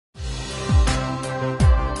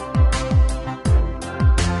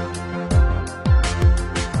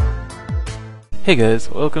Hey guys,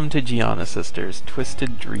 welcome to Giana Sisters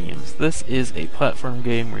Twisted Dreams. This is a platform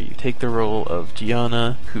game where you take the role of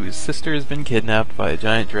Giana, whose sister has been kidnapped by a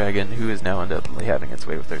giant dragon who is now undoubtedly having its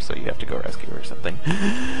way with her, so you have to go rescue her or something.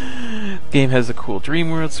 The game has a cool dream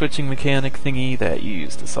world switching mechanic thingy that you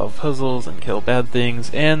use to solve puzzles and kill bad things,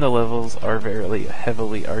 and the levels are very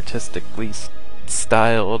heavily artistically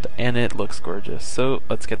styled, and it looks gorgeous. So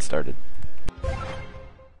let's get started.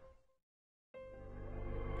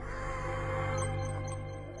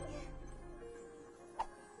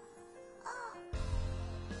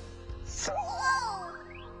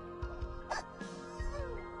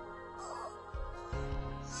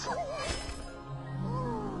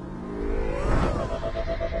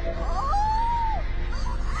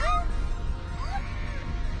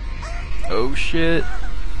 Oh shit.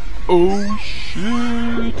 Oh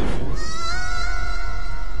shit.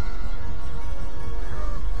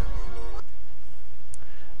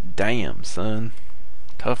 Damn, son.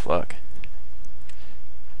 Tough luck.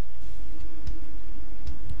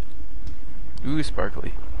 Ooh,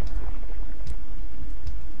 sparkly.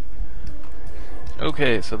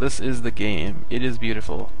 Okay, so this is the game. It is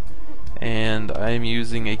beautiful. And I am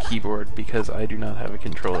using a keyboard because I do not have a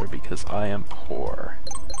controller because I am poor.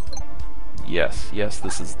 Yes,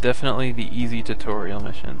 this is definitely the easy tutorial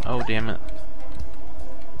mission. Oh, damn it.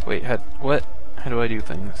 Wait, what? How do I do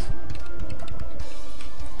things?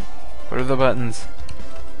 What are the buttons?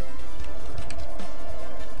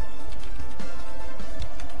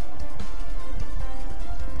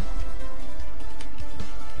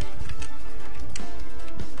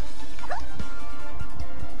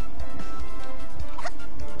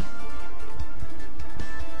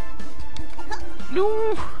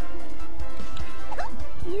 No!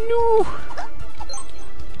 No!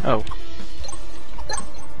 Oh.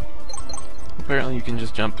 Apparently you can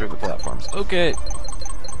just jump through the platforms. Okay.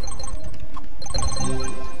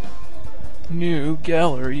 New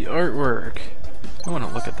gallery artwork. I want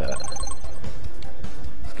to look at that.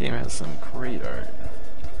 This game has some great art.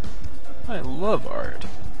 I love art.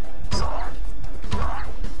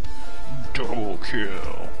 Double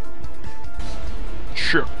kill.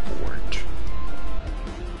 Checkpoint.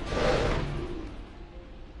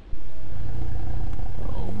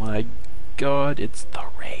 Oh my god, it's the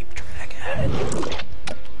rape dragon.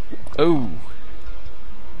 Oh,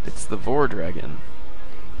 it's the vor dragon.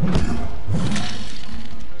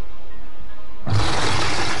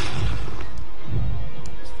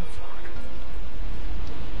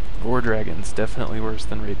 Vor dragons, definitely worse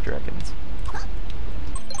than rape dragons.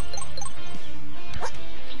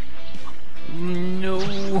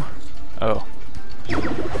 No. Oh.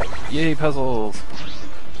 Yay, puzzles.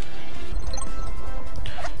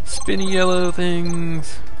 Spinny yellow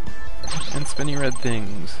things and spinny red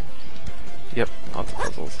things. Yep, lots of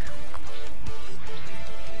puzzles.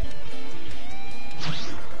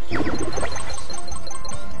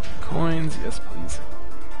 Coins, yes please.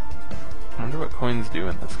 I wonder what coins do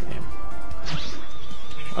in this game.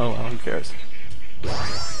 Oh well, who cares? I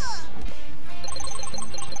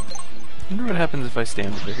wonder what happens if I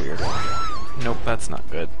stand over here. Nope, that's not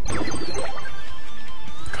good.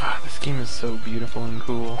 God, this game is so beautiful and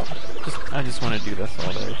cool. I just want to do this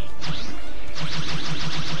all day.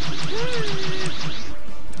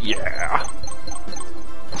 Yeah!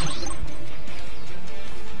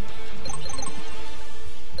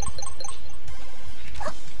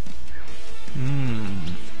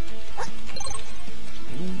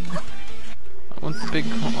 I want the big...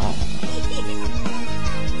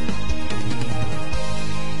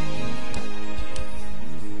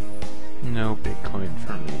 No Bitcoin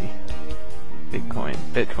for me.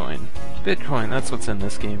 Bitcoin, that's what's in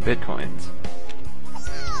this game, Bitcoins.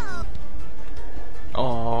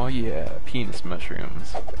 Oh yeah, penis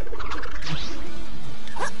mushrooms.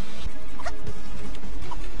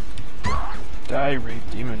 Die,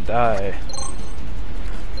 rape demon, die.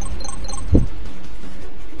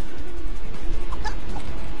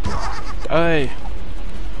 Die!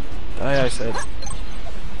 Die, I said.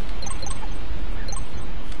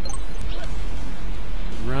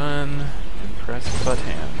 Run and press butt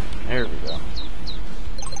hand. There we go.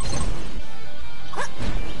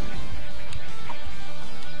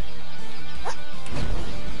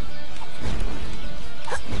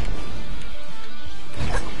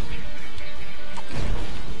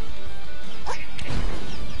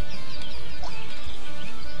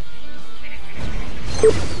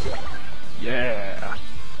 Yeah!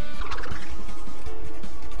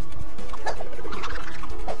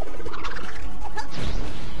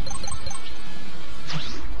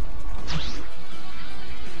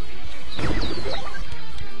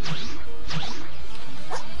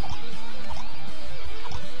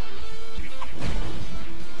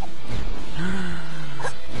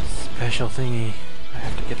 thingy. I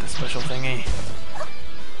have to get the special thingy.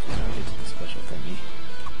 I'll get to the special thingy.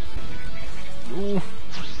 Ooh.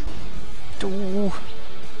 Ooh.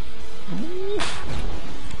 Ooh.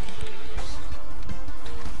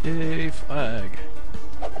 Yay, flag.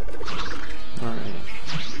 Alright.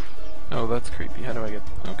 Oh, that's creepy. How do I get...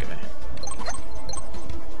 Okay.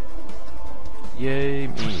 Yay,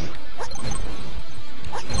 me.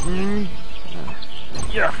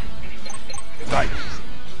 Yeah! Die!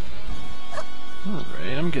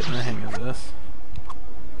 Alright, I'm getting the hang of this.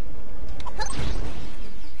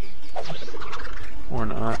 Or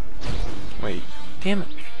not. Wait. Damn it.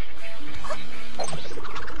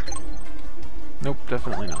 Nope,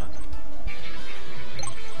 definitely not.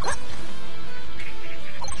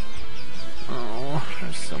 Oh,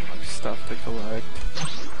 there's so much stuff to collect.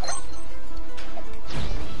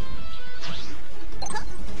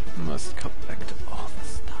 Must collect all the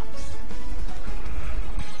stuff.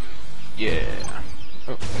 Yeah.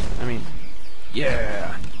 Oh, I mean,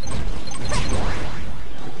 yeah.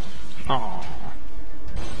 Oh.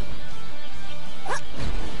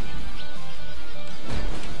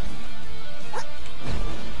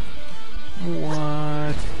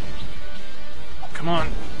 What? Come on.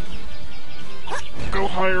 Go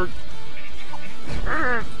higher.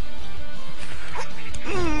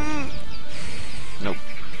 Nope.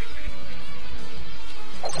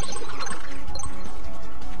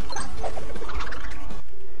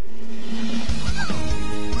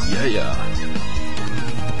 Yeah.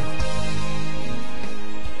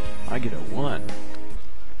 I get a 1.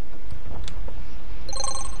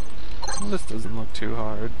 Well, this doesn't look too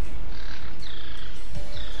hard.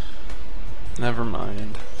 Never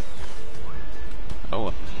mind. Oh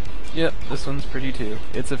well. Yep, this one's pretty too.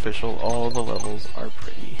 It's official. All the levels are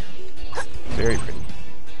pretty. Very pretty.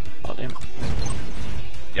 Oh, damn it.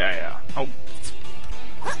 Yeah. Oh.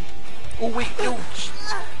 Oh, wait, no!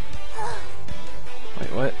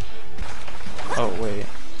 Wait, what? Oh, wait.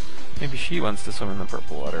 Maybe she wants to swim in the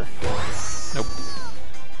purple water. Nope.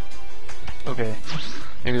 Okay.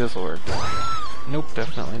 Maybe this will work. Nope,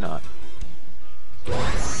 definitely not.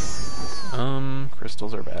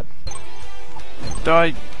 Crystals are bad.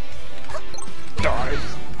 Die! Die!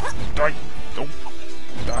 Die! Don't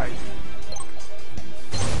die!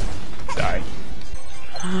 Die!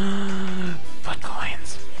 Foot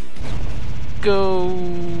coins! Go!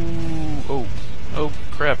 Oh. Oh,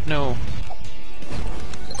 crap, no.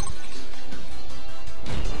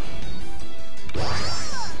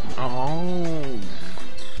 Oh.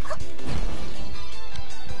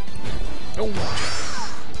 Oh.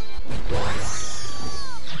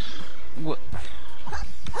 What?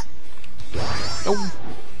 Oh.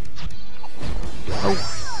 Oh.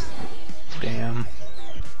 Damn.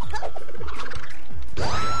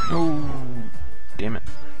 Oh. Damn it.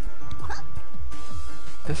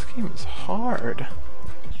 This game is hard.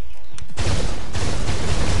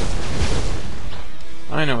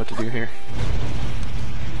 I know what to do here.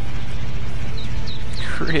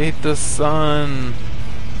 Create the sun!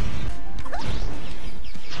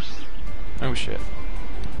 Oh shit.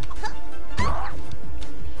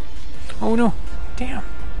 Oh no! Damn!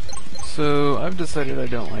 So, I've decided I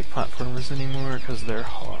don't like platformers anymore because they're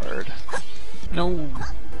hard. No!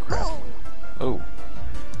 Crap. Oh.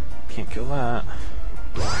 Can't kill that.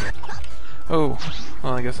 Oh.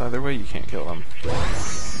 Well, I guess either way you can't kill them.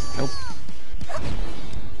 Nope.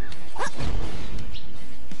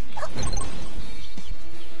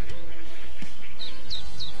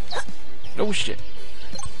 Oh shit.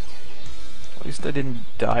 At least I didn't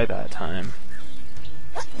die that time.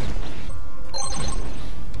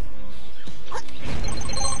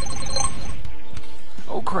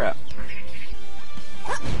 Oh crap.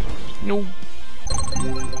 No.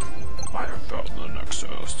 I have found the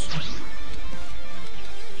Nexus.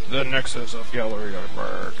 The Nexus of Gallery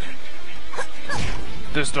Artwork.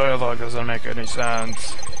 This dialogue doesn't make any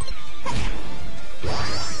sense.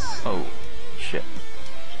 Oh, shit.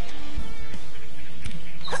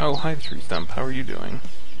 Oh, hi, Tree Stump. How are you doing?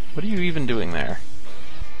 What are you even doing there?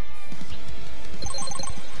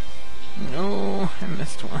 No, I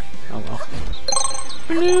missed one. Oh well.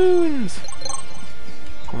 Balloons!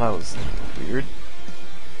 Well, that was weird.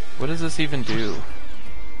 What does this even do?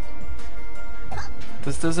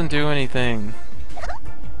 This doesn't do anything.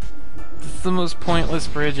 This is the most pointless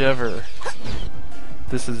bridge ever.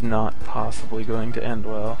 This is not possibly going to end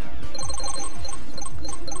well.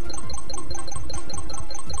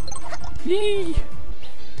 Yee!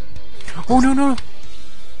 Oh no no!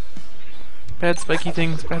 Bad spiky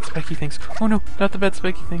things, bad spiky things. Oh no, not the bad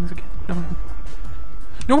spiky things again. No no.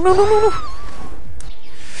 No no no no no!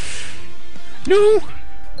 No!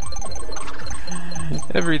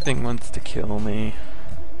 Everything wants to kill me.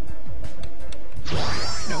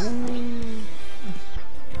 No!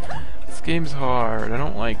 This game's hard. I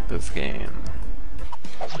don't like this game.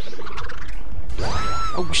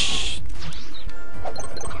 Oh, shh!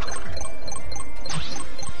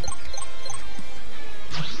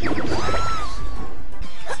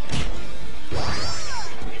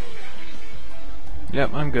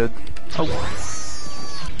 Yep, I'm good. Oh!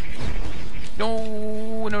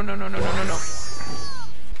 No! No, no, no, no, no, no, no!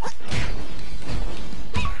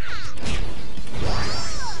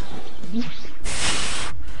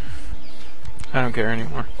 I don't care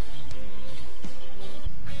anymore.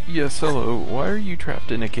 Yes, hello. Why are you trapped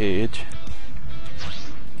in a cage?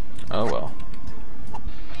 Oh well.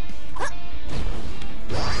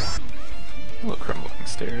 Look, crumbling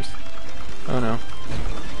stairs. Oh no.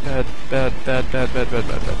 Bad, bad, bad, bad, bad, bad,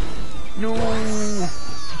 bad, bad. No!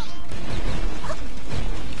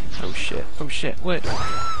 Oh shit, oh shit, what?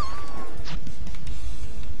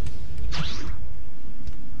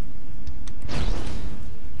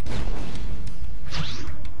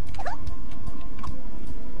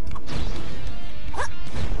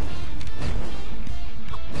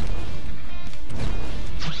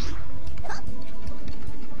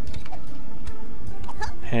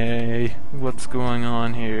 Hey, what's going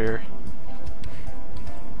on here?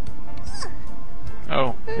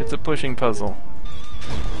 Oh, it's a pushing puzzle.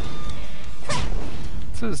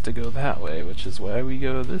 It says to go that way, which is why we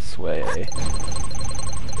go this way.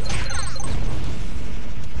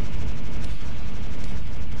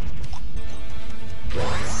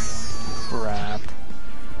 Crap.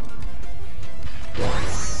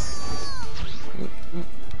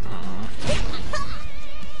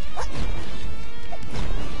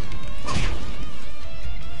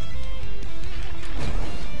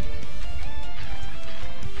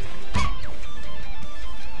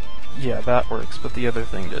 Yeah, that works, but the other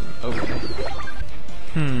thing didn't. Okay.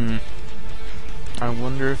 I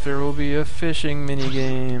wonder if there will be a fishing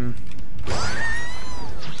minigame.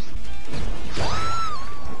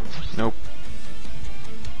 Nope.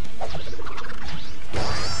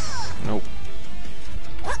 Nope.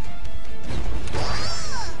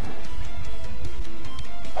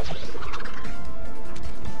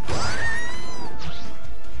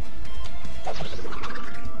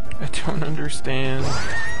 I don't understand.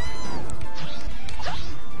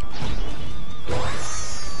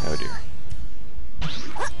 Oh dear.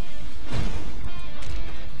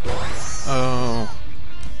 Oh.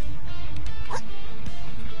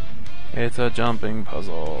 It's a jumping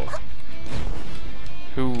puzzle.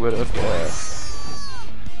 Who would have guessed?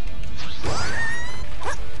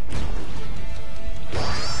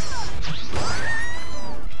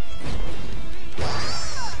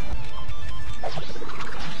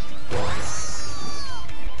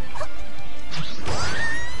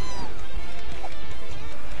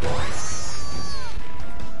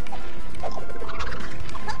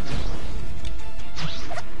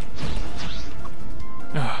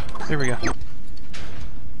 Here we go. I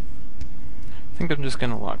think I'm just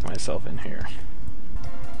gonna lock myself in here.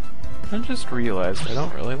 I just realized I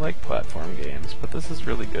don't really like platform games, but this is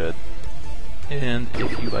really good. And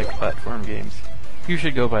if you like platform games, you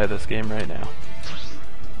should go buy this game right now.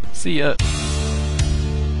 See ya!